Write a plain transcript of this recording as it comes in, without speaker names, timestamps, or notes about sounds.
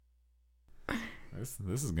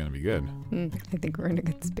This is going to be good. I think we're in a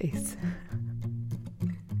good space.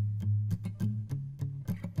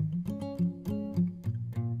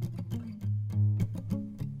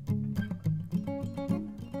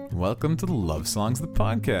 Welcome to the Love Songs, the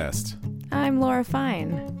podcast. I'm Laura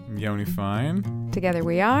Fine. Yoni Fine. Together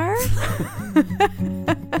we are...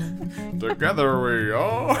 Together we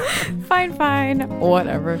are... Fine,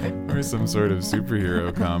 whatever. We're some sort of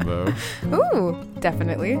superhero combo. Ooh,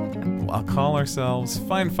 definitely. I'll call ourselves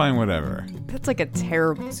Fine, whatever. That's like a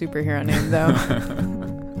terrible superhero name, though.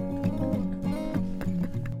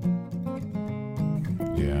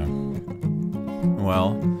 Yeah.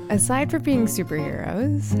 Well... Aside from being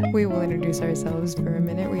superheroes, we will introduce ourselves for a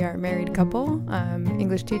minute. We are a married couple,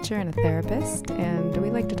 English teacher and a therapist, and we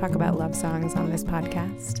like to talk about love songs on this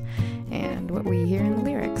podcast and what we hear in the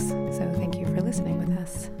lyrics. So thank you for listening with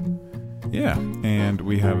us. Yeah, and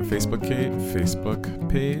we have a Facebook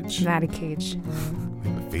page. Not a cage. We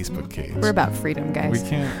have a Facebook page. We're about freedom, guys. We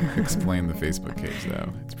can't explain the Facebook page,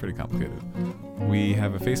 though. It's pretty complicated. We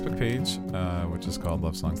have a Facebook page, which is called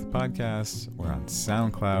Love Songs the Podcast. We're on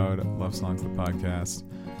SoundCloud, Love Songs the Podcast.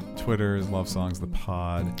 Twitter is Love Songs the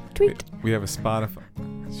Pod. Tweet. We have a Spotify.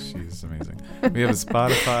 She's amazing. We have a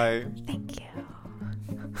Spotify. Thank you.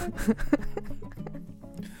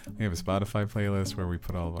 We have a Spotify playlist where we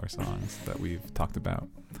put all of our songs that we've talked about.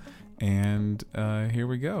 And here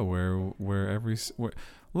we go, where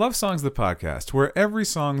Love Songs the Podcast, where every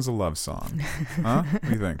song's a love song. Huh? What do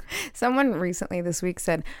you think? Someone recently this week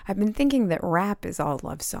said, I've been thinking that rap is all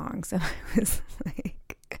love songs. And I was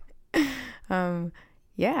like,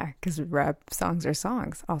 yeah, because rap songs are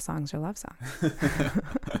songs. All songs are love songs.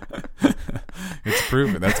 It's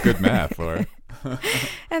proven. That's good math, Laura.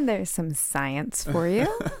 And there's some science for you.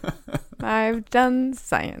 I've done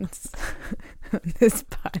science on this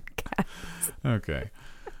podcast. Okay.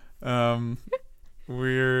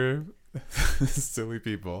 We're silly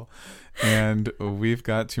people, and we've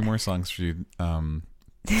got 2 more songs for you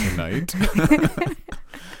tonight.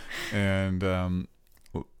 And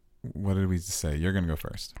what did we say? You're gonna go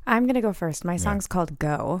first. I'm gonna go first. My song's called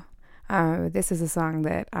Go. This is a song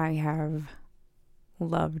that I have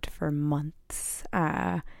loved for months.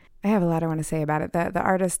 I have a lot I want to say about it. The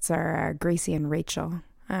artists are Gracie and Rachel,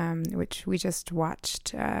 which we just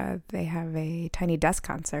watched. They have a Tiny Desk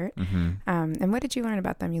concert. Mm-hmm. And what did you learn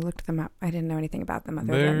about them? You looked them up. I didn't know anything about them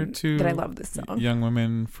other than that I love this song. Young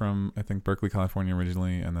women from, I think, Berkeley, California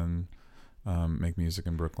originally, and then make music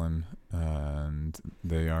in Brooklyn. And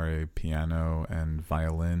they are a piano and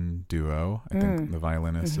violin duo. I think the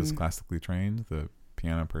violinist is classically trained. The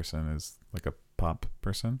piano person is like a pop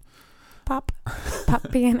person. Pop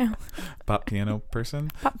piano. Pop piano person?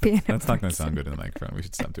 Pop piano. That's not going to sound good in the microphone. We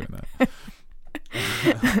should stop doing that.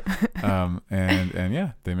 And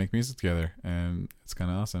yeah, they make music together, and it's kind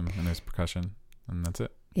of awesome. And there's percussion, and that's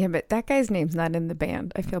it. Yeah, but that guy's name's not in the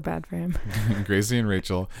band. I feel bad for him. Gracie and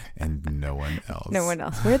Rachel, and no one else. No one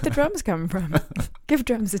else. Where'd the drums come from? Give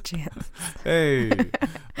drums a chance. Hey. All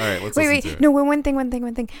right, let's listen to it. No, one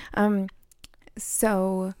thing.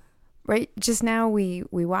 So... Right, just now we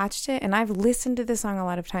watched it, and I've listened to this song a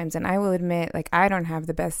lot of times, and I will admit, like, I don't have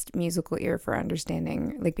the best musical ear for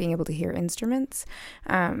understanding, like, being able to hear instruments.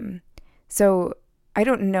 So I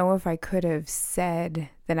don't know if I could have said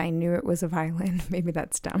that I knew it was a violin. Maybe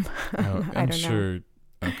that's dumb. I don't know.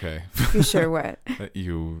 Okay. You sure what? That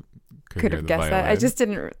you could have guessed violin. that. I just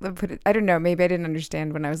didn't put it. I don't know. Maybe I didn't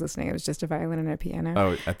understand when I was listening. It was just a violin and a piano.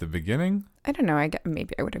 Oh, at the beginning? I don't know.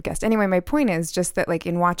 Maybe I would have guessed. Anyway, my point is just that, like,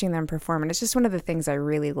 in watching them perform, and it's just one of the things I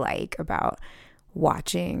really like about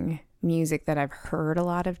watching music that I've heard a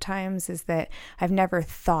lot of times, is that I've never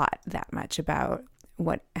thought that much about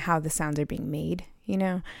how the sounds are being made, you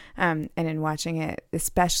know? And in watching it,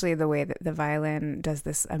 especially the way that the violin does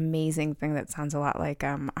this amazing thing that sounds a lot like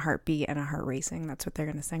a heartbeat and a heart racing. That's what they're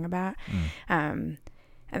going to sing about. And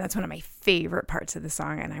that's one of my favorite parts of the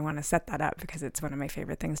song, and I want to set that up because it's one of my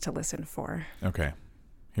favorite things to listen for. Okay,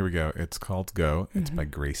 here we go. It's called Go. It's by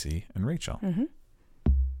Gracie and Rachel. Mm-hmm.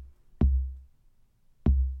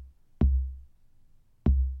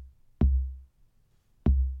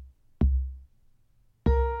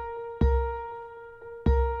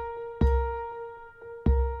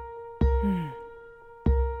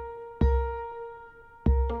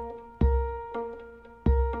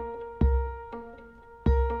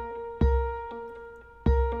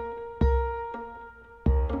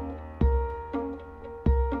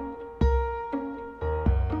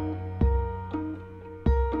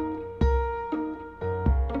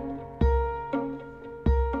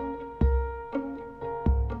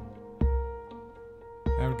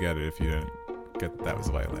 Get it if you didn't get that was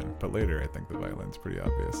a violin, but later I think the violin's pretty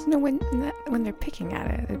obvious. No, when they're picking at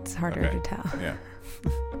it, it's harder to tell. Yeah.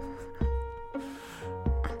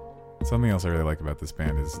 Something else I really like about this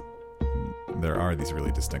band is there are these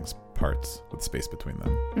really distinct parts with space between them.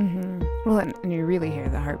 Mm-hmm. Well, and you really hear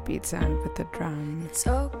the heartbeat sound with the drum. It's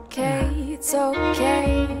okay, it's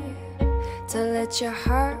okay to let your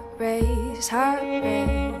heart race, heart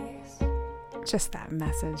race. Just that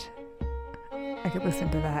message. I could listen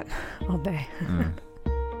to that all day.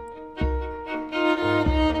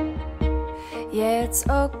 Yeah, it's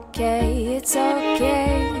okay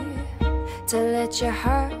to let your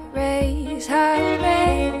heart race, heart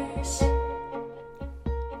race.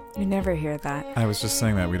 You never hear that. I was just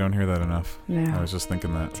saying that. We don't hear that enough. No. I was just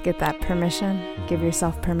thinking that. To get that permission, give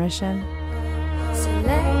yourself permission. So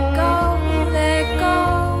let go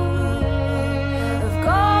of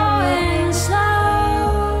going slow.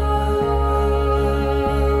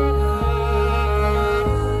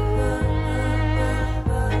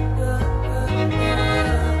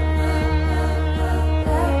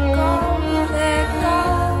 Let go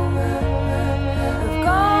of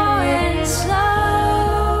going slow.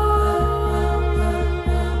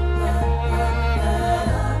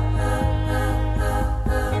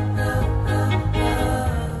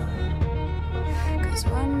 'Cause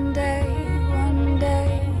one day,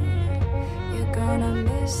 you're gonna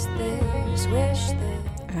miss this, wish this.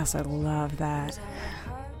 I also love that.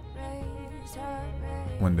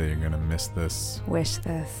 One day you're going to miss this. Wish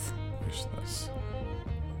this. Wish this.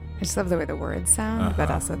 I just love the way the words sound,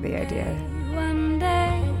 but also the idea. One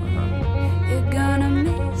day, you're gonna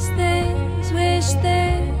miss this, wish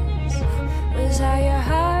this was how your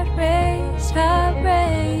heart raced, heart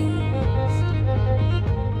raced.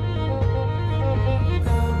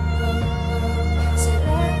 So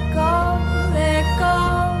let go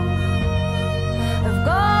of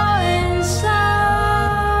going slow.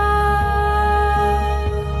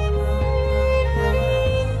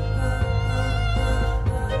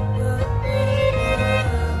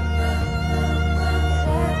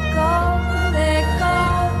 Let go of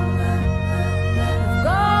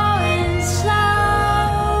going slow.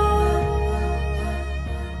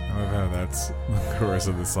 I love how that's the chorus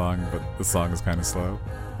of the song, but the song is kind of slow.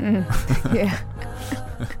 Yeah.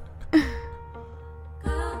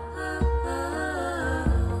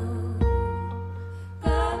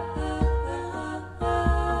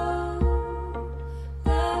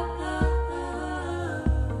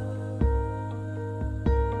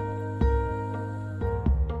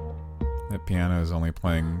 That piano is only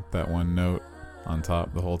playing that one note on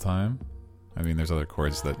top the whole time. I mean, there's other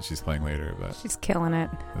chords that she's playing later, but She's killing it.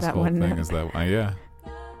 this That whole one thing note. is that yeah,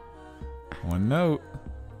 one note.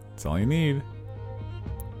 That's all you need.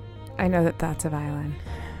 I know that that's a violin.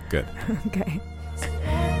 Good. Okay.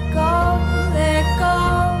 Let go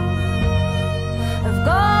of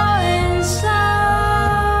going slow.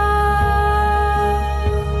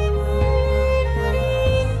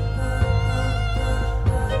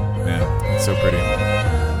 Man, it's so pretty. Let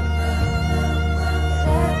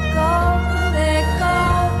go of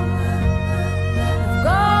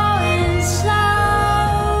going slow.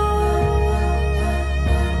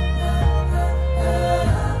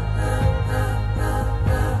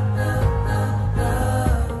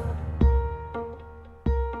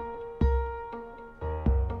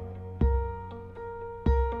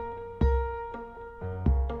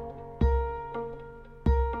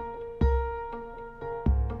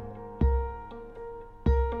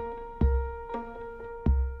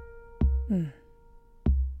 Mm.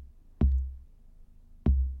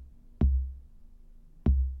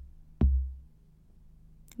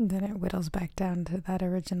 And then it whittles back down to that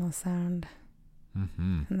original sound,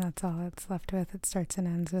 Mm-hmm. and that's all it's left with. It starts and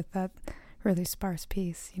ends with that really sparse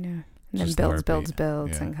piece, you know, and then Just the builds,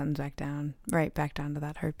 heartbeat. Yeah. and comes back down, right back down to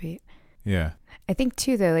that heartbeat. Yeah. I think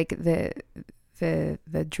too, though, like the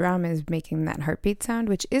drum is making that heartbeat sound,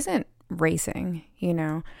 which isn't racing, you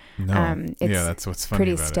know. No. It's yeah, that's what's funny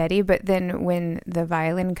pretty about steady, but then when the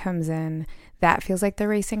violin comes in, that feels like the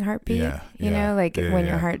racing heartbeat. Yeah, you yeah. know, like Yeah, when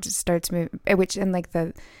yeah. your heart just starts moving, which and like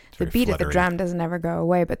the very beat of the fluttery. drum doesn't ever go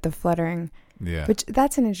away, but the fluttering, Yeah. which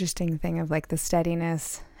that's an interesting thing of like the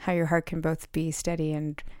steadiness, how your heart can both be steady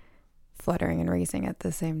and fluttering and racing at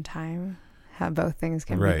the same time. How both things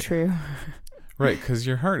can be Right. true. Right, because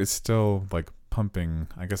your heart is still like pumping.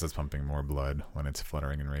 I guess it's pumping more blood when it's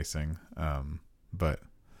fluttering and racing. But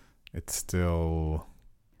it's still.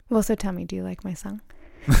 Well, so tell me, do you like my song?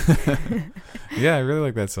 Yeah, I really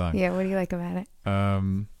like that song. Yeah, what do you like about it?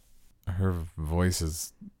 Her voice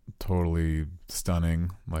is totally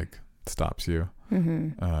stunning. Like stops you.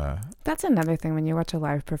 That's another thing when you watch a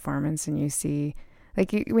live performance and you see,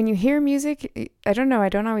 like, when you hear music, I don't know, I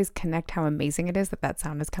don't always connect how amazing it is that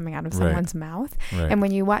sound is coming out of someone's mouth. Right. And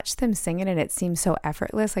when you watch them sing it and it seems so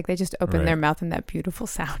effortless, like they just open their mouth and that beautiful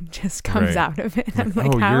sound just comes out of it. I'm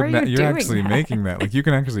like, how are you you're doing actually that? making that. Like, you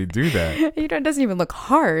can actually do that. You know, it doesn't even look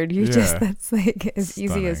hard. You just, that's like as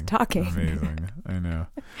easy as talking. Amazing. I know.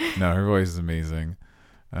 No, her voice is amazing.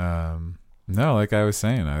 No, like I was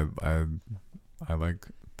saying, I like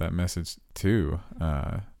that message too.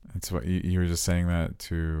 It's what you were just saying that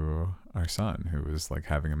to our son who was like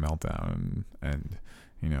having a meltdown, and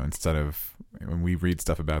you know, instead of, when we read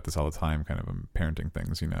stuff about this all the time, kind of parenting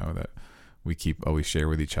things, you know, that we always share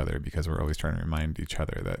with each other, because we're always trying to remind each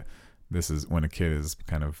other that this is when a kid is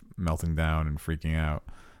kind of melting down and freaking out,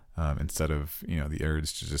 instead of, you know, the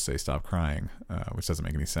urge to just say stop crying, which doesn't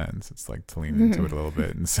make any sense. It's like to lean into it a little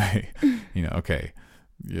bit and say, you know, okay,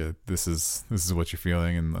 yeah, this is what you're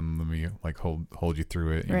feeling, and let me like hold you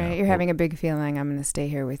through it. You're having a big feeling. I'm going to stay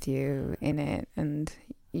here with you in it, and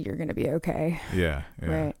you're going to be okay. Yeah.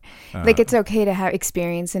 Right. Like, it's okay to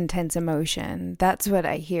experience intense emotion. That's what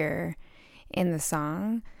I hear in the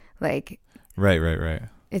song. Like, right.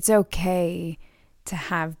 It's okay to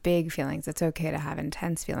have big feelings. It's okay to have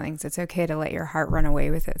intense feelings. It's okay to let your heart run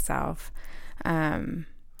away with itself.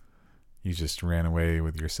 You just ran away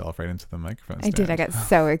with yourself right into the microphone stand. I did. I got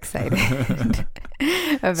so excited about.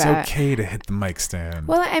 It's okay to hit the mic stand.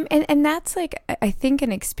 Well, and that's like, I think,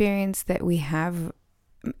 an experience that we have.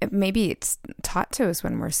 Maybe it's taught to us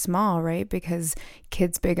when we're small, right? Because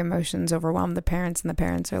kids' big emotions overwhelm the parents, and the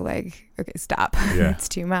parents are like, "Okay, stop. It's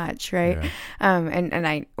too much," right?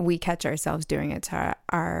 Yeah. We catch ourselves doing it to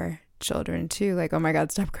our children too, like, oh my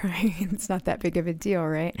God, stop crying. It's not that big of a deal,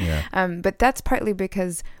 right? Yeah. But that's partly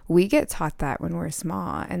because we get taught that when we're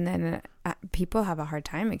small, and then people have a hard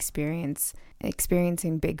time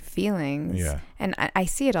experiencing big feelings. Yeah. And I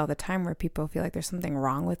see it all the time where people feel like there's something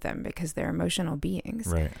wrong with them because they're emotional beings,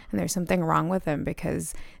 right? And there's something wrong with them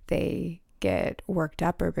because they get worked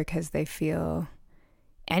up, or because they feel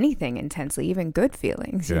anything intensely, even good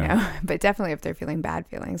feelings, you know, but definitely if they're feeling bad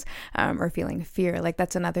feelings, or feeling fear. Like,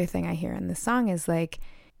 that's another thing I hear in the song, is like,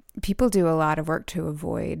 people do a lot of work to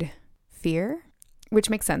avoid fear, which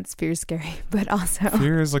makes sense. Fear is scary, but also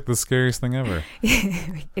fear is like the scariest thing ever.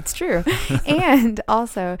 It's true. And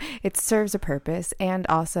also it serves a purpose. And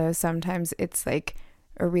also sometimes it's like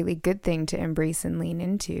a really good thing to embrace and lean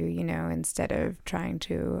into, you know, instead of trying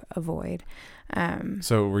to avoid.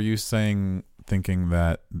 So were you thinking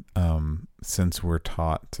that since we're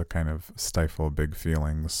taught to kind of stifle big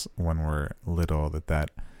feelings when we're little,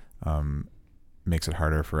 that makes it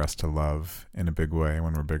harder for us to love in a big way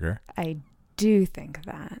when we're bigger? I do think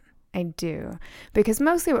that. I do. Because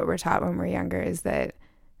mostly what we're taught when we're younger is that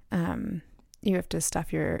you have to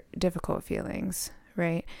stuff your difficult feelings,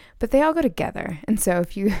 right? But they all go together. And so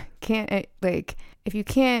if you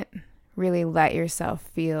can't really let yourself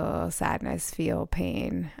feel sadness, feel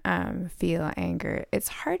pain, feel anger, it's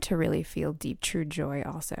hard to really feel deep, true joy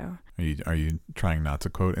also. Are you trying not to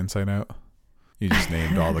quote Inside Out? You just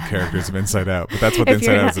named all the characters of Inside Out, but that's what the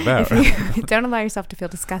Inside Out is about. Don't allow yourself to feel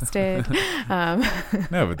disgusted. No,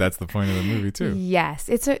 but that's the point of the movie too. Yes,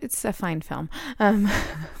 it's a fine film. I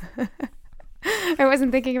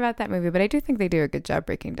wasn't thinking about that movie, but I do think they do a good job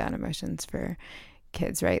breaking down emotions for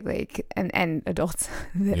kids, right? Like, and adults.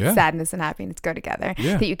 Sadness and happiness go together.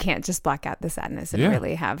 Yeah. That you can't just block out the sadness and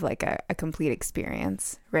really have like a complete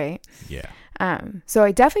experience, right? Yeah. So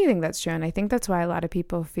I definitely think that's true, and I think that's why a lot of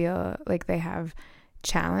people feel like they have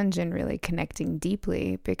challenge in really connecting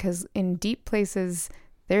deeply, because in deep places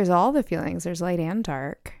there's all the feelings, there's light and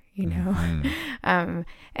dark, you know. Mm-hmm.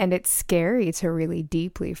 And it's scary to really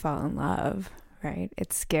deeply fall in love, right?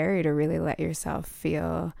 It's scary to really let yourself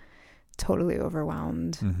feel totally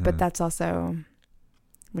overwhelmed, but that's also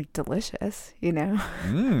like delicious, you know.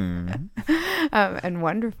 And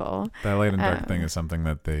wonderful. That light and dark thing is something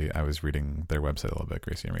that I was reading their website a little bit,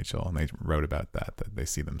 Gracie and Rachel, and they wrote about that they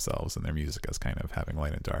see themselves and their music as kind of having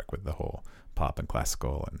light and dark with the whole pop and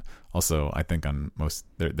classical. And also I think on most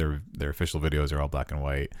their official videos are all black and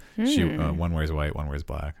white. One wears white, one wears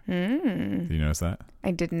black. Did you notice that?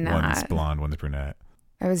 I did not. One's blonde, one's brunette.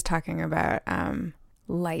 I was talking about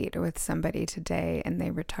light with somebody today, and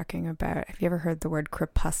they were talking about, have you ever heard the word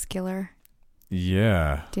crepuscular?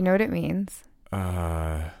 Yeah. Do you know what it means?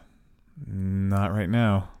 Not right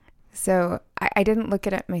now. So I didn't look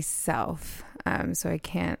it up myself, so I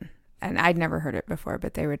can't, and I'd never heard it before,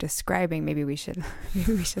 but they were describing, maybe we should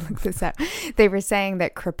look this up. They were saying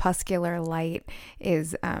that crepuscular light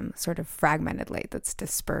is sort of fragmented light that's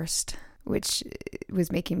dispersed which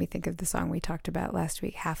was making me think of the song we talked about last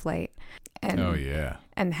week, Half Light. And, oh, yeah.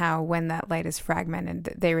 And how when that light is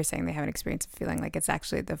fragmented, they were saying they have an experience of feeling like it's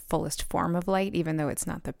actually the fullest form of light, even though it's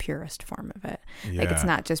not the purest form of it. Yeah. Like it's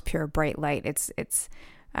not just pure bright light. It's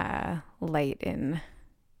light in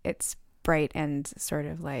its bright and sort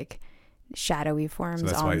of like shadowy forms, so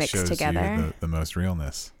that's all why mixed it shows together. You the most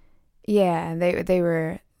realness. Yeah, and they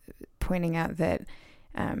were pointing out that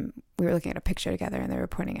we were looking at a picture together, and they were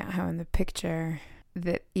pointing out how in the picture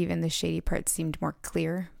that even the shady parts seemed more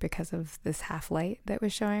clear because of this half light that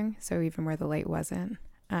was showing. So even where the light wasn't.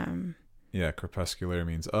 Yeah, crepuscular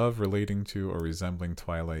means of, relating to, or resembling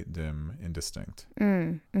twilight, dim, indistinct.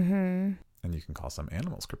 Mm-hmm. And you can call some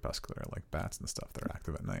animals crepuscular, like bats and stuff that are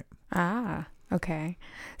active at night. Ah, okay.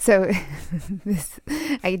 So this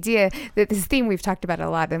idea that this theme we've talked about a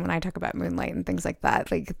lot, and when I talk about moonlight and things like that,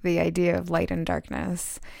 like the idea of light and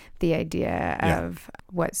darkness, the idea of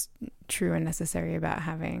what's true and necessary about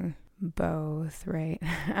having both, right?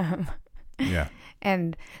 Yeah.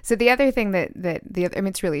 And so the other thing I mean,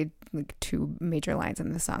 it's really like two major lines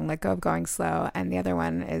in the song, let go of going slow. And the other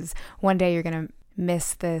one is, one day you're going to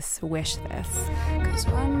miss this, wish this. 'Cause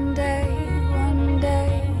one day,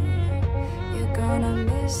 you're gonna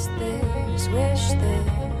miss this, wish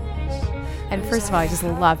this. And first of all, I just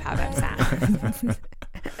love how that sounds.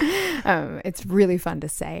 It's really fun to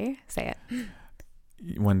say. Say it.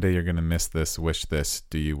 One day you're going to miss this, wish this.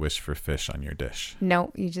 Do you wish for fish on your dish?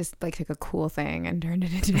 No, you just like took a cool thing and turned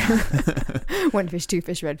it into one fish, two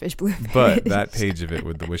fish, red fish, blue fish. But that page of it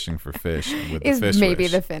with the wishing for fish with is the fish maybe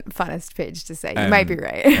wish. the funnest page to say. You And- might be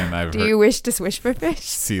right. and Do you wish to swish for fish?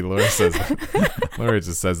 See, Laura says that. Laura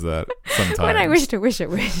just says that sometimes. When I wish to wish a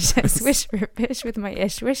wish, I swish for fish with my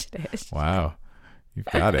ish wish dish. Wow. You've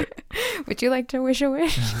got it. Would you like to wish a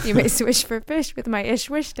wish? You may swish for fish with my ish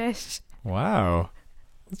wish dish. Wow.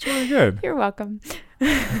 That's really good. You're welcome.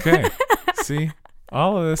 Okay. See,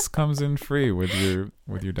 all of this comes in free with your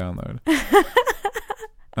download.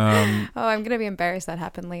 I'm gonna be embarrassed that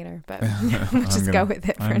happened later, but we'll just go with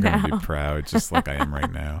it for now. I'm gonna be proud, just like I am right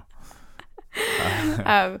now.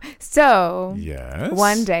 So Yes.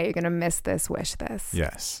 one day you're gonna miss this, wish this.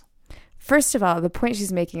 Yes. First of all, the point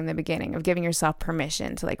she's making in the beginning of giving yourself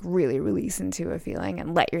permission to like really release into a feeling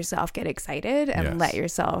and let yourself get excited and Yes. let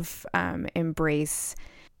yourself embrace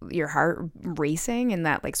your heart racing and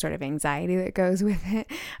that like sort of anxiety that goes with it,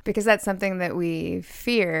 because that's something that we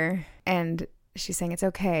fear. And she's saying it's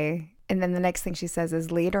okay. And then the next thing she says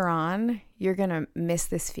is, later on, you're going to miss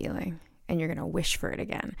this feeling and you're going to wish for it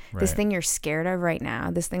again. Right. This thing you're scared of right now,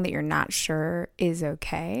 this thing that you're not sure is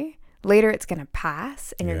okay. Later, it's going to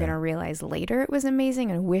pass and you're going to realize later it was amazing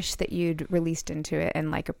and wish that you'd released into it and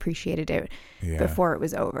like appreciated it before it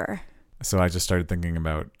was over. So I just started thinking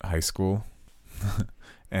about high school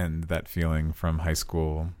and that feeling from high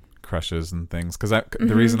school crushes and things. Because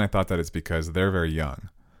the reason I thought that is because they're very young.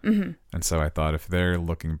 Mm-hmm. And so I thought if they're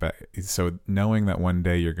looking back, so knowing that one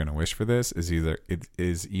day you're going to wish for this is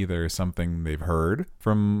either something they've heard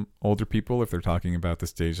from older people if they're talking about the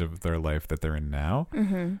stage of their life that they're in now,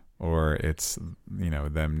 or it's,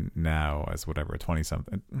 them now as whatever, 20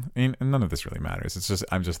 something. And none of this really matters. It's just,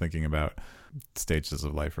 I'm just thinking about stages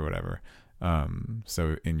of life or whatever.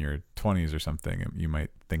 So in your 20s or something, you might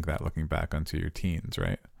think that looking back onto your teens,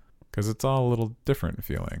 right? Because it's all a little different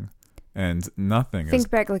feeling. And nothing is...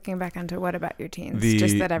 Looking back onto what about your teens?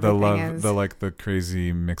 Just that everything is... The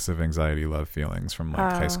crazy mix of anxiety, love feelings from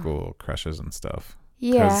like high school crushes and stuff.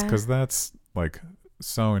 Yeah. Because that's like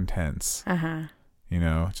so intense. Uh-huh.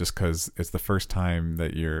 Just because it's the first time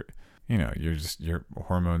that your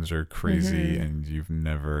hormones are crazy and you've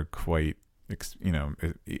never quite,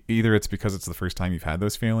 either it's because it's the first time you've had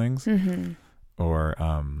those feelings or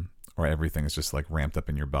everything is just like ramped up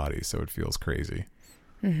in your body. So it feels crazy.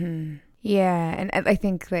 Mm-hmm. Yeah, and I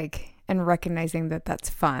think and recognizing that that's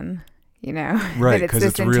fun, right? Because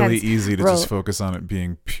it's really easy to just focus on it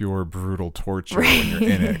being pure brutal torture when you're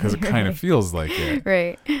in it, because it kind of feels like it,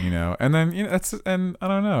 right? And then and I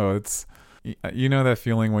don't know, it's that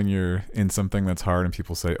feeling when you're in something that's hard and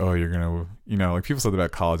people say, oh, you're gonna, like people said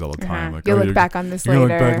about college all the time, like, you'll look back on this later. You'll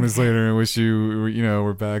look back on this later and wish you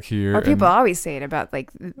were back here. Or people always say it about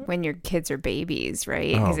like when your kids are babies,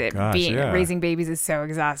 right? Because raising babies is so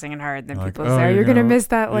exhausting and hard. Then like, people say, you're gonna miss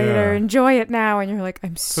that later. Enjoy it now, and you're like,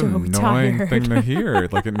 I'm so annoying tired. Thing to hear.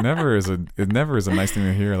 Like it never is a nice thing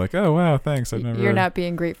to hear. Like, oh wow, thanks. You're not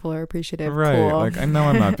being grateful or appreciative. Right. Cool. Like I know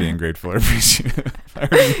I'm not being grateful or appreciative.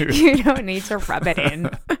 You don't need to rub it in.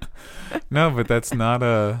 No, but that's not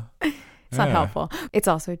It's not helpful. It's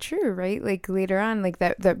also true, right? Like later on, like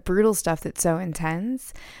that brutal stuff that's so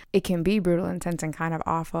intense, it can be brutal, intense, and kind of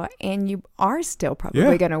awful. And you are still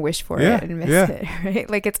probably going to wish for it and miss it, right?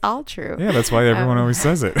 Like it's all true. Yeah, that's why everyone always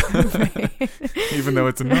says it. Even though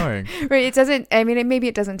it's annoying. Right. It doesn't, I mean, maybe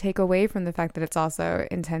it doesn't take away from the fact that it's also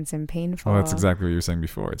intense and painful. Oh, that's exactly what you were saying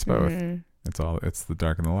before. It's both. It's the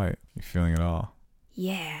dark and the light. You're feeling it all.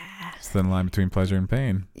 Yeah. It's the line between pleasure and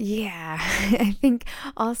pain. Yeah. I think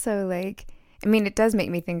also like, I mean, it does make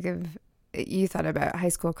me think of, you thought about high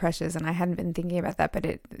school crushes, and I hadn't been thinking about that, but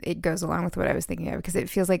it goes along with what I was thinking of, because it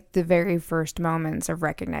feels like the very first moments of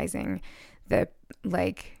recognizing the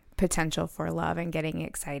like potential for love and getting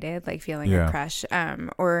excited, like feeling a crush,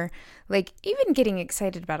 or like even getting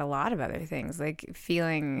excited about a lot of other things, like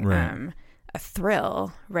feeling a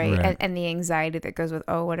thrill, right? And the anxiety that goes with,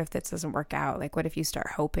 oh, what if this doesn't work out? Like, what if you start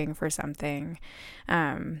hoping for something?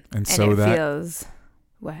 And so that feels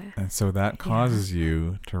what? And so that causes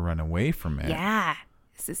you to run away from it. Yeah.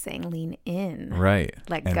 This is saying lean in. Right.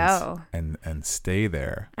 Let go. And stay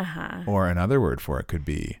there. Or another word for it could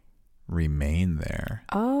be remain there.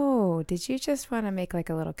 Oh, did you just want to make like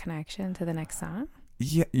a little connection to the next song?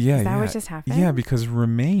 Yeah. Is that what just happened? Yeah, because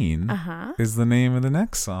Remain is the name of the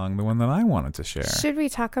next song, the one that I wanted to share. Should we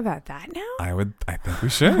talk about that now? I think we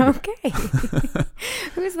should. Okay.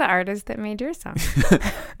 Who's the artist that made your song?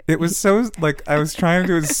 It was so, like, I was trying to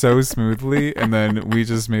do it so smoothly, and then we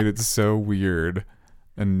just made it so weird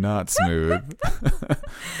and not smooth.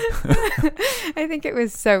 I think it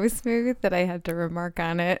was so smooth that I had to remark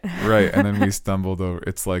on it. Right, and then we stumbled over.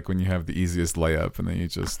 It's like when you have the easiest layup and then you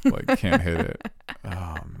just like can't hit it.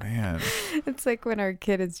 Oh man. It's like when our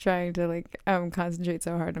kid is trying to like concentrate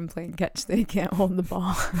so hard on playing catch that he can't hold the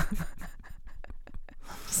ball.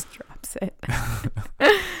 Just drops it.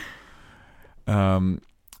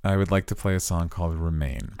 I would like to play a song called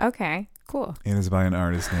Remain. Okay, cool. It is by an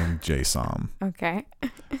artist named Jay Som. Okay.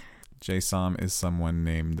 Jay Som is someone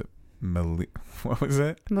named what was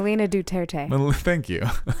it? Melina Duterte. Thank you.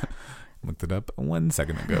 Looked it up 1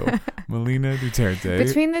 second ago. Melina Duterte.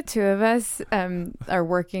 Between the two of us, our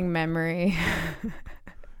working memory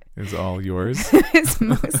is all yours. It's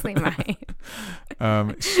mostly mine.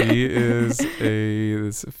 She is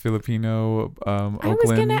this Filipino Oakland. I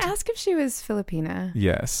was gonna ask if she was Filipina.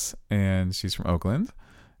 Yes, and she's from Oakland.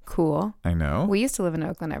 Cool. I know. We used to live in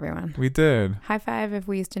Oakland, everyone. We did. High five if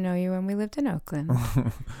we used to know you when we lived in Oakland.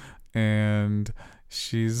 And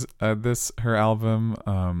she's her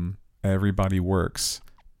album Everybody Works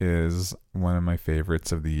is one of my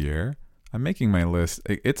favorites of the year. I'm making my list.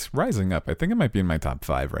 It's rising up. I think it might be in my top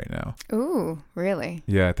 5 right now. Ooh, really?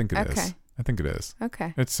 Yeah, I think it is. Okay. I think it is.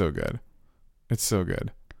 Okay. It's so good. It's so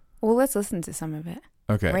good. Well, let's listen to some of it.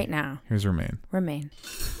 Okay. Right now. Here's Remain. Remain.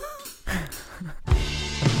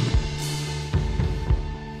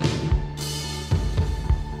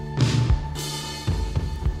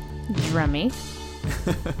 Drummy.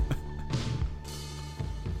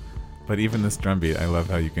 But even this drum beat, I love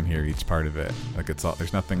how you can hear each part of it. Like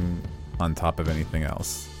there's nothing on top of anything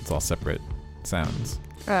else. It's all separate sounds.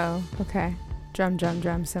 Oh, okay. Drum,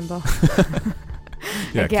 cymbal.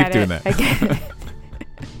 Yeah, keep doing that. I get it.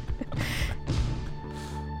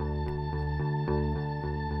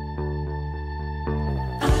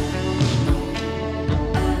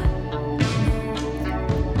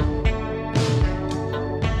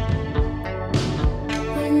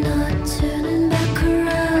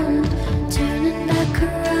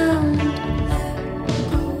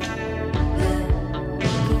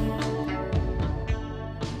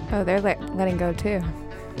 Oh, they're letting go too.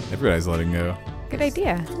 Everybody's letting go. Good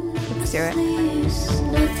idea. Let's do it.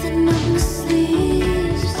 Nothing on the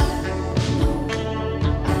sleeves.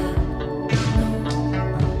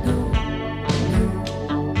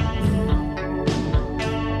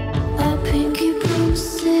 Our pinky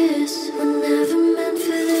promises were never meant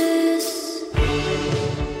for this.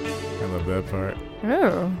 I love that part.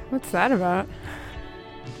 Oh, what's that about?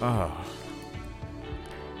 Oh.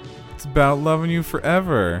 It's about loving you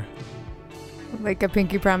forever. Like a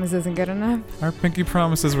pinky promise isn't good enough? Our pinky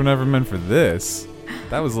promises were never meant for this.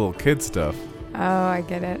 That was little kid stuff. Oh, I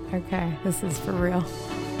get it. Okay, this is for real.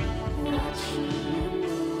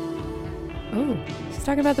 Oh, she's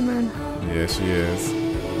talking about the moon. Yeah, she is.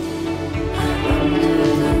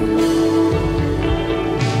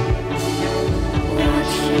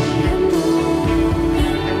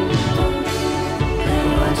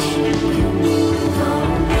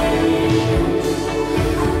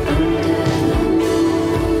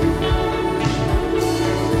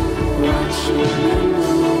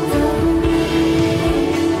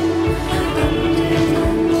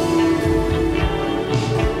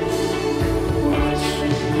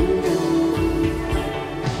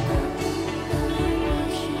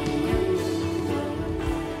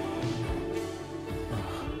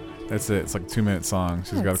 That's it. It's like a 2-minute song.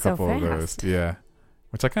 She's got a it's so couple of those. fast. Yeah.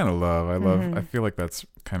 Which I kind of love. I feel like that's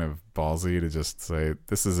kind of ballsy to just say,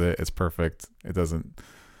 this is it. It's perfect. It doesn't.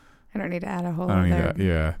 I don't need to add a whole I don't need other that.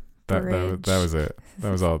 Yeah. That was it. That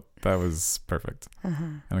was all. That was perfect.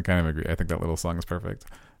 And I kind of agree. I think that little song is perfect.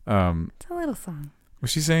 It's a little song. Was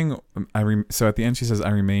she saying, so at the end she says, I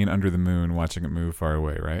remain under the moon watching it move far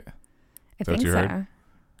away, right? I think so.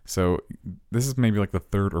 So this is maybe like the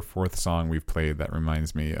third or fourth song we've played that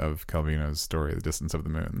reminds me of Calvino's story, The Distance of the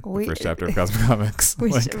Moon, the first chapter of Cosmic Comics.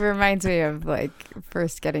 Which reminds me of like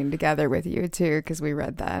first getting together with you too, because we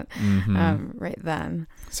read that right then.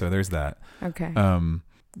 So there's that. Okay.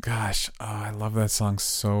 Gosh, I love that song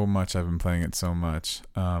so much. I've been playing it so much.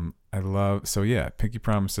 Pinky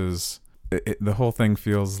Promises. The whole thing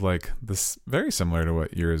feels like this, very similar to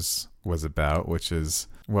what yours was about, which is,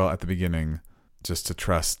 well, at the beginning, just to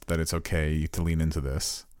trust that it's okay to lean into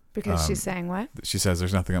this. Because she's saying what? She says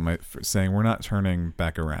there's nothing saying we're not turning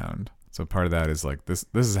back around. So part of that is like, this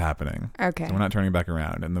is happening. Okay. So we're not turning back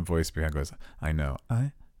around. And the voice behind goes, I know.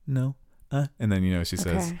 And then, she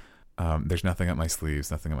says, there's nothing up my sleeves.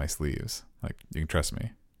 Like, you can trust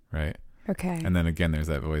me, right? Okay. And then again, there's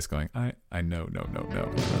that voice going, I know, no.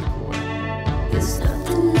 There's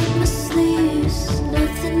nothing up my sleeves,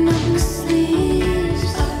 nothing up my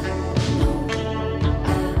sleeves.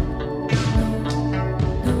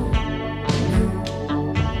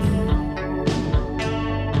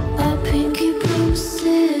 Our pinky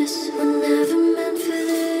promises were never meant for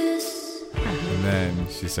this. And then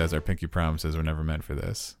she says, our pinky promises were never meant for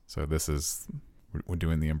this. So this is, we're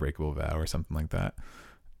doing the unbreakable vow or something like that.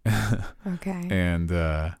 Okay. And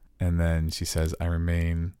then she says, I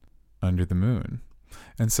remain under the moon.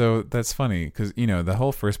 And so that's funny because, the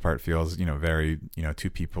whole first part feels, very, two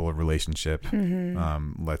people, a relationship.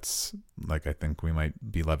 Let's, like, I think we might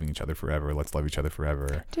be loving each other forever. Let's love each other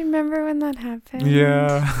forever. Do you remember when that happened?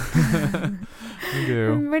 Yeah. I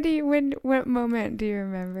do. What moment do you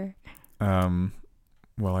remember?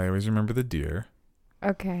 Well, I always remember the deer.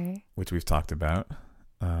 Okay. Which we've talked about.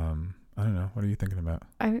 I don't know. What are you thinking about?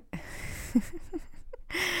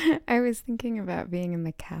 I was thinking about being in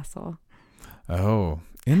the castle. Oh,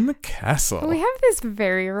 in the castle. We have this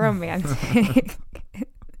very romantic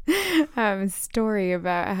story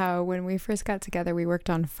about how when we first got together, we worked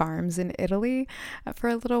on farms in Italy for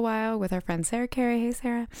a little while with our friend Sarah Carey. Hey,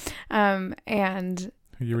 Sarah. And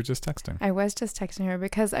you were just texting. I was just texting her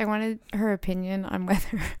because I wanted her opinion on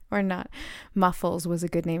whether or not Muffles was a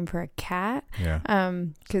good name for a cat. Yeah.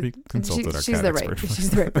 Because she's the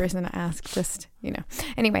right person to ask. Just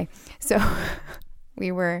Anyway, so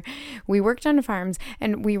we worked on farms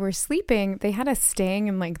and we were sleeping. They had us staying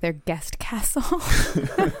in like their guest castle.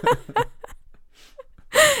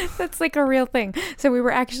 That's like a real thing. So we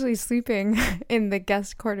were actually sleeping in the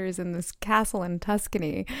guest quarters in this castle in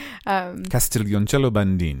Tuscany. Castiglioncello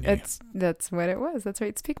Bandini. That's what it was. That's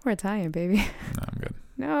right. Speak more Italian, baby. No, I'm good.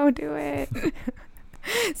 No, do it.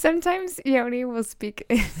 Sometimes Yoni will speak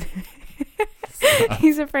in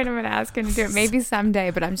he's afraid I'm going to ask him to do it. Maybe someday,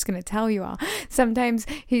 but I'm just going to tell you all. Sometimes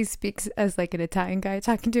he speaks as like an Italian guy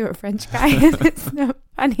talking to a French guy. And it's the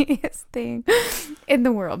funniest thing in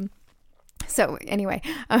the world. So anyway,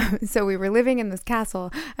 so we were living in this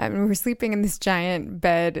castle and we were sleeping in this giant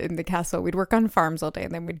bed in the castle. We'd work on farms all day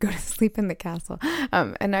and then we'd go to sleep in the castle.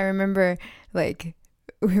 And I remember like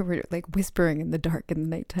we were like whispering in the dark in the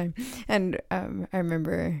nighttime. And I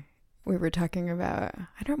remember we were talking about,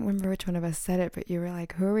 I don't remember which one of us said it, but you were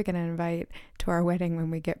like, who are we going to invite to our wedding when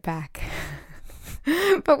we get back?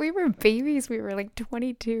 But we were babies. We were like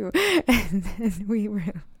 22. And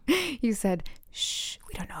then you said, shh,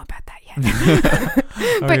 we don't know about that yet.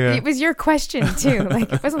 But it was your question too.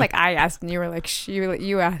 Like, it wasn't like I asked and you were like, shh,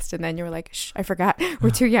 you asked and then you were like, shh, I forgot. We're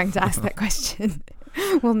too young to ask that question.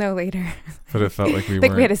 We'll know later. But it felt like we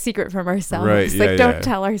we had a secret from ourselves. Right, like, don't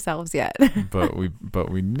tell ourselves yet. but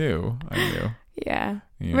we knew. I knew. Yeah.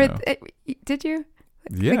 Did you?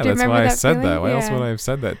 Yeah, like, that's why I said feeling? that. Why else would I have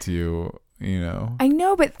said that to you? I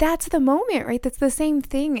know, but that's the moment, right? That's the same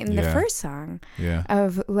thing in the first song. Yeah.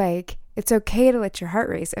 Of like, it's okay to let your heart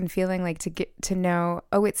race and feeling like to get to know,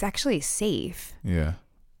 oh, it's actually safe. Yeah.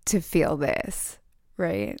 To feel this,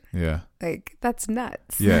 right? Yeah. Like, that's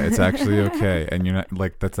nuts. Yeah, it's actually okay. And you're not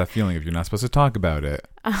like, that's that feeling of you're not supposed to talk about it.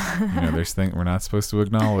 There's we're not supposed to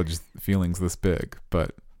acknowledge feelings this big,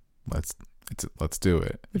 but let's do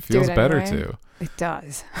it. It feels better too. It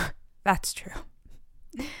does. That's true.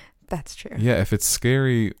 That's true. Yeah, if it's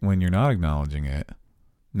scary when you're not acknowledging it.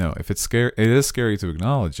 No, if it's scary, it is scary to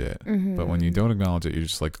acknowledge it. Mm-hmm. But when you don't acknowledge it, you're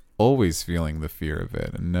just like always feeling the fear of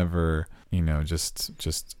it and never,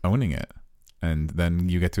 just owning it. And then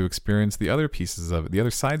you get to experience the other pieces of it, the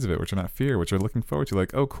other sides of it, which are not fear, which are looking forward to.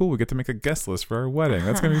 Like, oh, cool, we get to make a guest list for our wedding.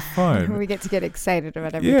 That's going to be fun. We get to get excited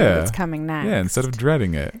about everything that's coming next. Yeah, instead of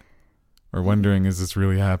dreading it or wondering, is this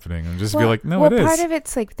really happening? And just be like, no, it is. Well, part of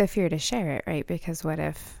it's like the fear to share it, right? Because what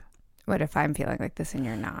if I'm feeling like this and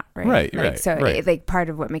you're not, right? Right. So like part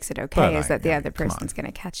of what makes it okay is that the other person's going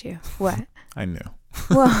to catch you. What? I knew.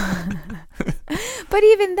 Well, but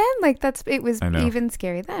even then, like it was even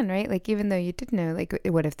scary then, right? Like even though you did know, like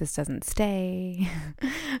what if this doesn't stay?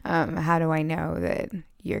 How do I know that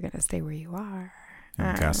you're going to stay where you are? In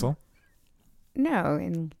the castle? No,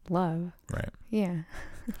 in love. Right. Yeah.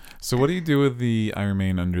 So what do you do with the I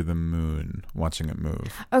Remain Under the Moon, watching it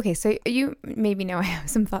move? Okay, so you maybe know I have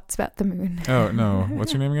some thoughts about the moon. Oh, no.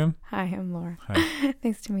 What's your name again? Hi, I'm Laura. Hi.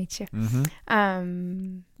 Nice to meet you.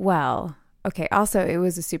 Mm-hmm. Well, okay, also it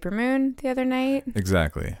was a supermoon the other night.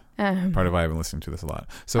 Exactly. Part of why I've been listening to this a lot.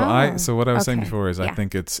 So what I was saying before is I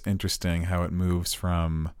think it's interesting how it moves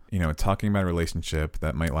from, talking about a relationship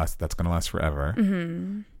that's going to last forever.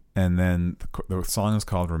 Mm-hmm. And then the song is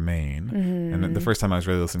called Remain. Mm-hmm. And the first time I was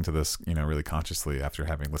really listening to this, really consciously after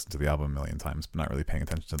having listened to the album a million times, but not really paying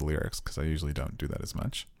attention to the lyrics because I usually don't do that as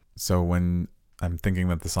much. So when I'm thinking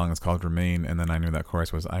that the song is called Remain, and then I knew that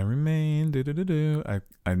chorus was I remain, do-do-do-do.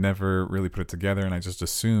 I never really put it together, and I just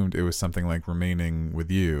assumed it was something like remaining with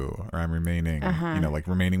you, or I'm remaining, like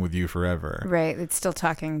remaining with you forever. Right. It's still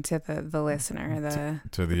talking to the listener,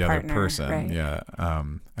 to the other partner, person. Right. Yeah.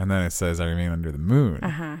 And then it says I remain under the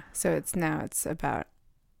moon. So it's about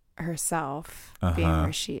herself being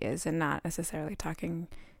where she is and not necessarily talking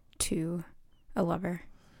to a lover.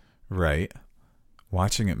 Right.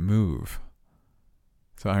 Watching it move.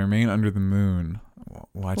 So I remain under the moon,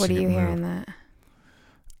 watching it move. What do you hear in that?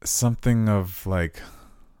 Something of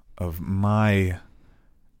my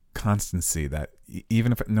constancy, that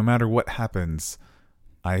even if, no matter what happens,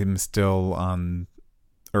 I'm still on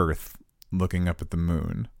Earth looking up at the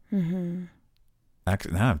moon. Mm-hmm.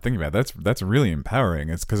 Actually, now I'm thinking about it, that's really empowering.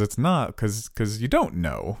 It's because you don't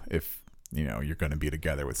know if, you're going to be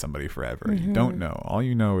together with somebody forever. Mm-hmm. You don't know. All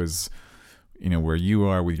you know is, where you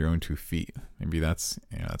are with your own 2 feet. Maybe that's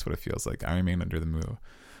what it feels like. I remain under the moon.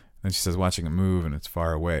 And she says, watching it move and it's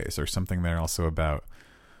far away. Is there something there also about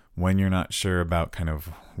when you're not sure about kind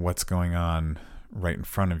of what's going on right in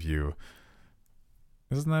front of you?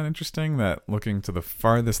 Isn't that interesting that looking to the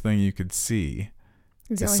farthest thing you could see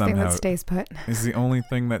is the only thing that stays put? Is the only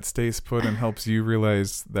thing that stays put and helps you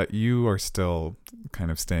realize that you are still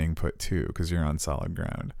kind of staying put too, because you're on solid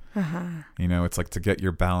ground. It's like to get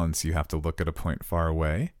your balance, you have to look at a point far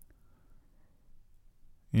away.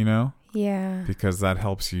 Yeah. Because that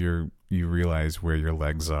helps you realize where your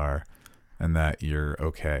legs are and that you're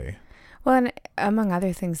okay. Well, and among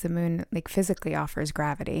other things, the moon like physically offers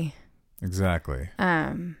gravity. Exactly.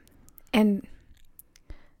 And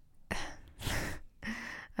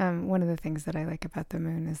one of the things that I like about the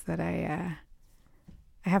moon is that I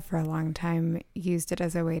have for a long time used it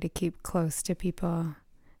as a way to keep close to people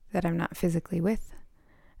that I'm not physically with.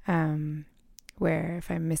 Where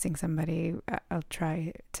if I'm missing somebody, I'll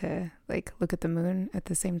try to like look at the moon at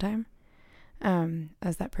the same time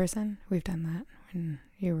as that person. We've done that when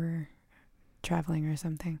you were traveling or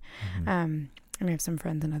something. Mm-hmm. And I have some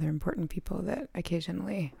friends and other important people that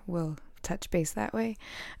occasionally will touch base that way.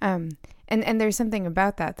 And there's something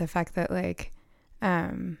about that, the fact that like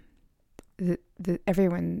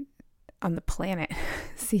everyone on the planet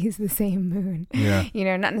sees the same moon,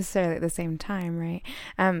 not necessarily at the same time, right?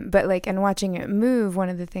 But like, and watching it move, one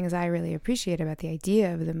of the things I really appreciate about the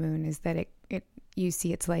idea of the moon is that it you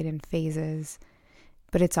see its light in phases,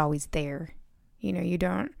 but it's always there. You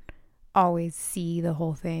don't always see the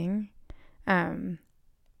whole thing,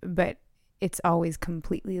 but it's always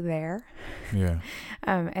completely there. Yeah.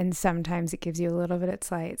 And sometimes it gives you a little bit of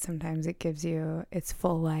its light. Sometimes it gives you its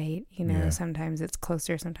full light, sometimes it's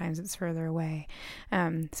closer, sometimes it's further away.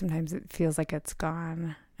 Sometimes it feels like it's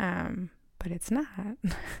gone, but it's not.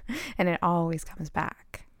 And it always comes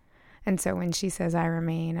back. And so when she says, I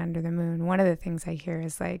remain under the moon, one of the things I hear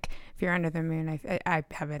is like, if you're under the moon, I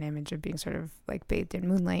have an image of being sort of like bathed in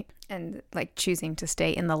moonlight and like choosing to stay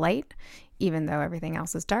in the light, even though everything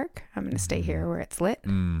else is dark. I'm going to stay here where it's lit,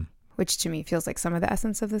 which to me feels like some of the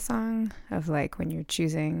essence of the song, of like when you're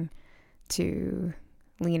choosing to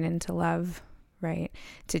lean into love, right?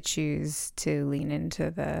 To choose to lean into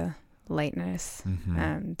the lightness,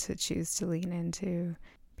 to choose to lean into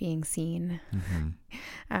being seen,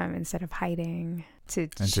 instead of hiding, to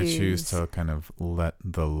choose to kind of let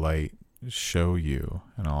the light show you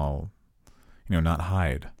and all, not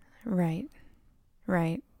hide. Right.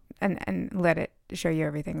 And let it show you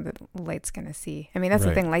everything that light's going to see. I mean, that's the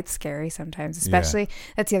Right. thing. Light's scary sometimes, especially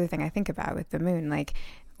that's the other thing I think about with the moon. Like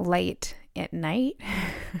light at night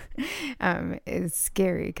is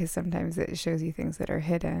scary because sometimes it shows you things that are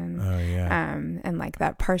hidden. Oh yeah. And like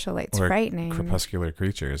that partial light's Or frightening. crepuscular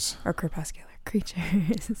creatures. Or crepuscular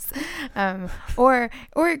creatures. Or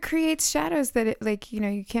it creates shadows that it, like, you know,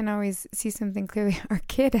 you can't always see something clearly. Our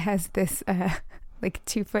kid has this like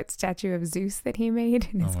 2-foot statue of Zeus that he made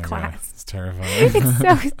in his God, class. it's terrifying. It's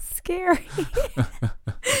so scary.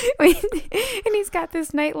 And he's got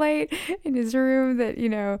this nightlight in his room that, you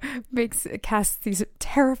know, casts these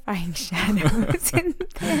terrifying shadows in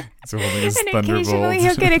there. So holding his And thunderbolt. occasionally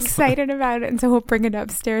he'll get excited about it, and so he'll bring it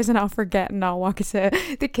upstairs, and I'll forget, and I'll walk into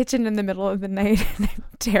the kitchen in the middle of the night, and I'm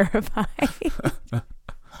terrified.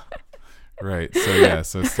 Right. So yeah.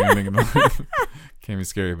 So standing in the can be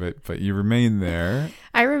scary, but you remain there.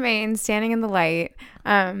 I remain standing in the light,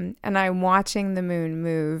 and I'm watching the moon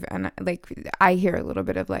move, and like I hear a little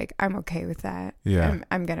bit of like, I'm okay with that. Yeah.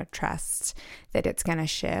 I'm gonna trust that it's gonna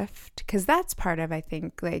shift, because that's part of, I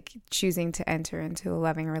think, like choosing to enter into a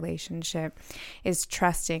loving relationship is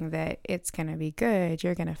trusting that it's gonna be good.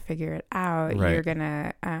 You're gonna figure it out. Right. You're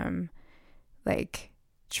gonna like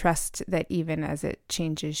trust that even as it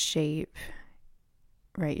changes shape,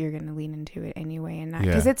 right, you're going to lean into it anyway, and not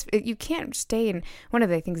because you can't stay in. One of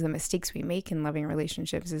the things, the mistakes we make in loving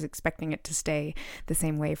relationships is expecting it to stay the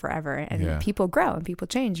same way forever, and people grow and people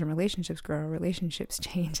change and relationships grow, relationships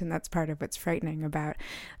change, and that's part of what's frightening about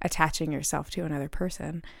attaching yourself to another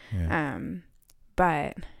person.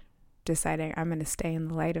 But deciding I'm going to stay in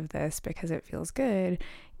the light of this because it feels good,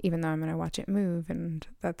 even though I'm going to watch it move, and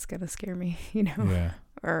that's going to scare me, you know.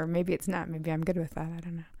 Or maybe it's not. Maybe I'm good with that. I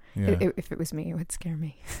don't know. Yeah. If it was me, it would scare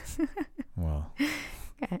me. Well,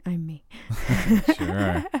 I'm me.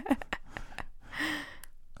 Sure.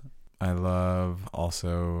 I love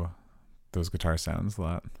also those guitar sounds a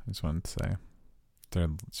lot. I just wanted to say.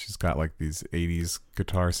 She's got like these 80s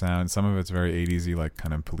guitar sounds. Some of it's very 80s-y, like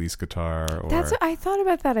kind of police guitar. Or That's what I thought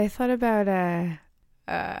about that. I thought about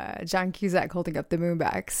John Cusack holding up the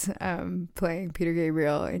moonbacks, playing Peter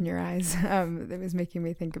Gabriel in Your Eyes. That was making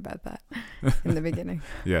me think about that in the beginning.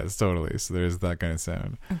 Yes, totally. So there's that kind of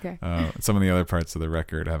sound. Okay. Some of the other parts of the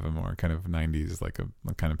record have a more kind of 90s, like a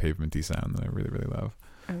kind of pavement-y sound that I really, really love.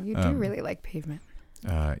 Oh, you do really like Pavement.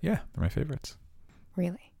 Yeah, they're my favorites.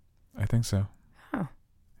 Really? I think so. Oh.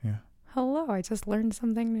 Yeah. Hello, I just learned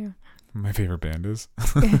something new. My favorite band is.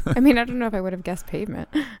 I mean, I don't know if I would have guessed Pavement.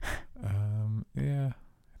 Yeah, I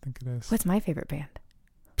think it is. What's my favorite band?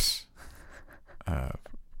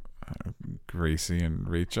 Gracie and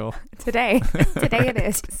Rachel. Today it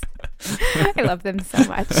is. I love them so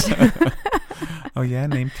much. Oh yeah,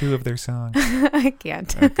 name 2 of their songs. I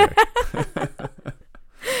can't. Okay.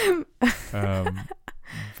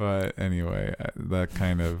 But anyway,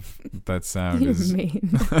 that sound You is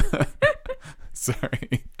mean.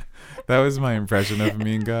 Sorry. That was my impression of a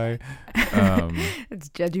mean guy. It's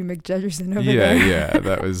Judgy McJudgerson over yeah, there. Yeah,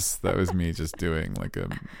 that was me just doing like a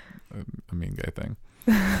mean guy thing,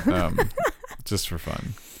 just for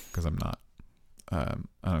fun, because I'm not. I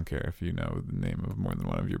don't care if you know the name of more than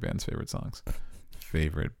one of your band's favorite songs.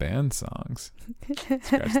 Favorite band songs. Scratch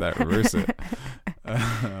that, reverse it.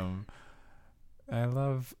 I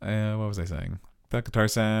love. What was I saying? That guitar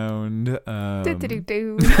sound.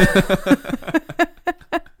 Do-do-do-do.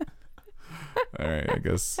 All right, I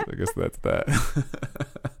guess that's that.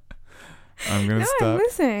 I'm gonna No, stop. I'm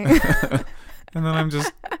listening. And then I'm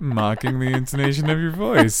just mocking the intonation of your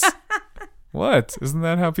voice. What? Isn't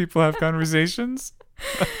that how people have conversations?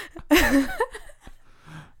 What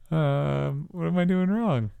am I doing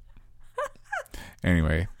wrong?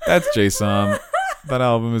 Anyway, that's J-Som. That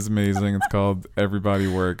album is amazing. It's called Everybody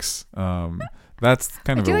Works. That's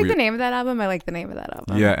kind of Do you like weird... the name of that album? I like the name of that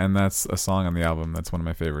album. Yeah, and that's a song on the album. That's one of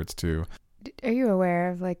my favorites too. Are you aware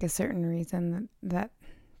of like a certain reason that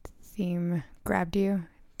theme grabbed you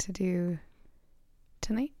to do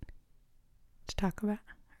tonight? To talk about?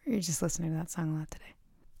 Or you're just listening to that song a lot today?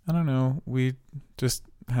 I don't know. We just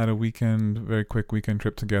had a very quick weekend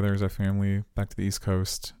trip together as a family back to the East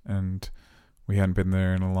Coast, and we hadn't been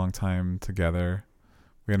there in a long time together.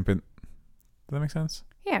 Does that make sense?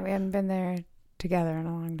 Yeah, we hadn't been there together in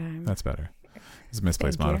a long time. That's better. It's a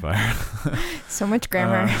misplaced Thank you. modifier. So much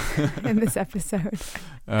grammar in this episode.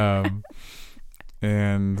 And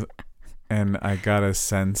I got a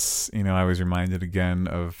sense, I was reminded again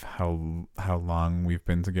of how long we've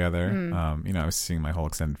been together. I was seeing my whole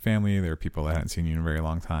extended family. There were people that hadn't seen you in a very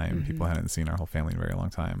long time. Mm-hmm. People hadn't seen our whole family in a very long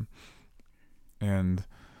time. And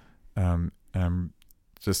I'm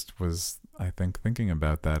just was, I think, thinking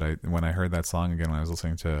about that. When I heard that song again, when I was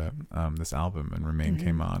listening to this album, and Remain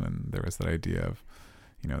came on, and there was that idea of,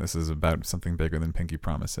 this is about something bigger than Pinky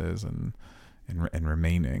Promises, and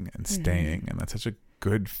remaining and staying, and that's such a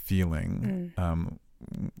good feeling,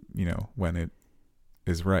 when it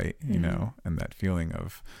is right, and that feeling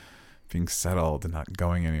of being settled and not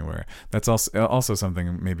going anywhere. That's also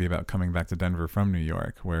something maybe about coming back to Denver from New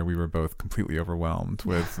York, where we were both completely overwhelmed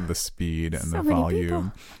with the speed and the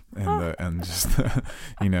volume and just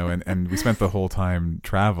and we spent the whole time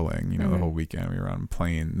traveling, the whole weekend. We were on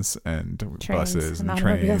planes and buses and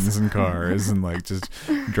trains and cars and like just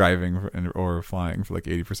driving or flying for like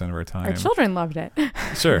 80% of our time. Our children loved it.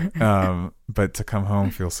 Sure. But to come home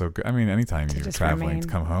feels so good. I mean, anytime you're traveling, to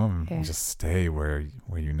come home and just stay where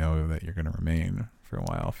you know that you're going to remain for a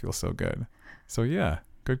while feels so good. So yeah,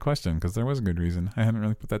 good question, because there was a good reason. I hadn't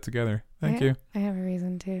really put that together. Thank you. I have a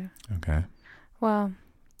reason too. Okay. Well,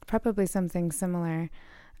 probably something similar.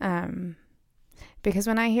 Because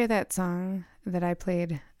when I hear that song that I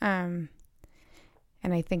played, and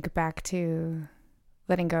I think back to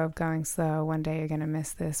letting go of going slow, one day you're going to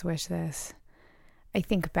miss this, wish this. I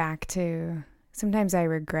think back to, sometimes I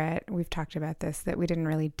regret, we've talked about this, that we didn't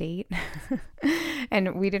really date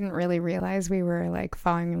and we didn't really realize we were like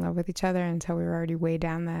falling in love with each other until we were already way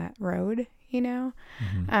down that road, and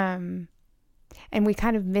we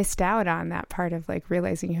kind of missed out on that part of like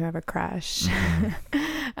realizing you have a crush.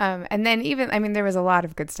 And then even, there was a lot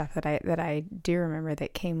of good stuff that I do remember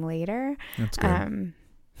that came later. That's good.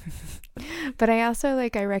 But I also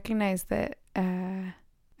I recognize that,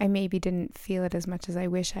 I maybe didn't feel it as much as I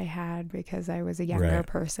wish I had, because I was a younger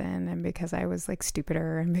person, and because I was like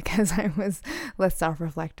stupider, and because I was less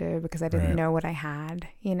self-reflective, because I didn't know what I had,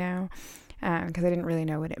 because I didn't really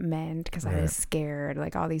know what it meant, because I was scared,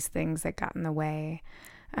 like all these things that got in the way.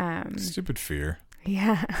 Stupid fear.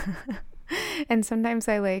 Yeah. And sometimes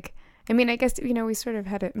I guess, we sort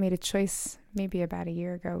of made a choice maybe about a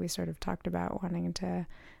year ago. We sort of talked about wanting to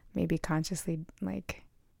maybe consciously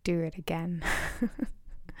do it again.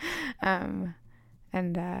 And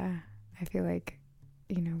I feel like,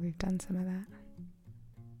 we've done some of that.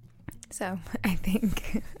 So I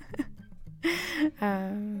think,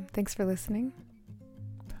 thanks for listening.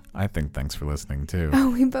 I think thanks for listening too. Oh,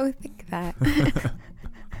 we both think that. We're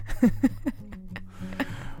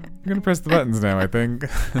going to press the buttons now, I think,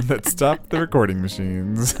 that stop the recording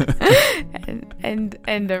machines. and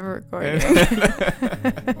end of recording.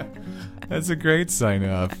 That's a great sign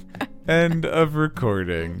off. End of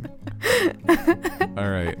recording. All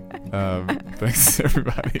right. Thanks,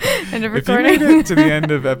 everybody. End of recording. If you made it to the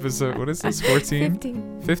end of episode, what is this,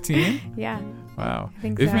 14? 15? Yeah. Wow. I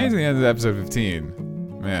think if you made it to the end of episode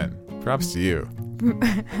 15, man, props to you.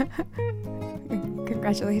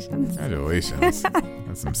 Congratulations.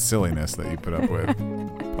 That's some silliness that you put up with.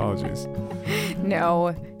 Apologies.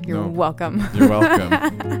 No, you're welcome. You're welcome.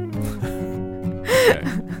 Okay.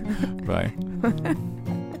 Bye.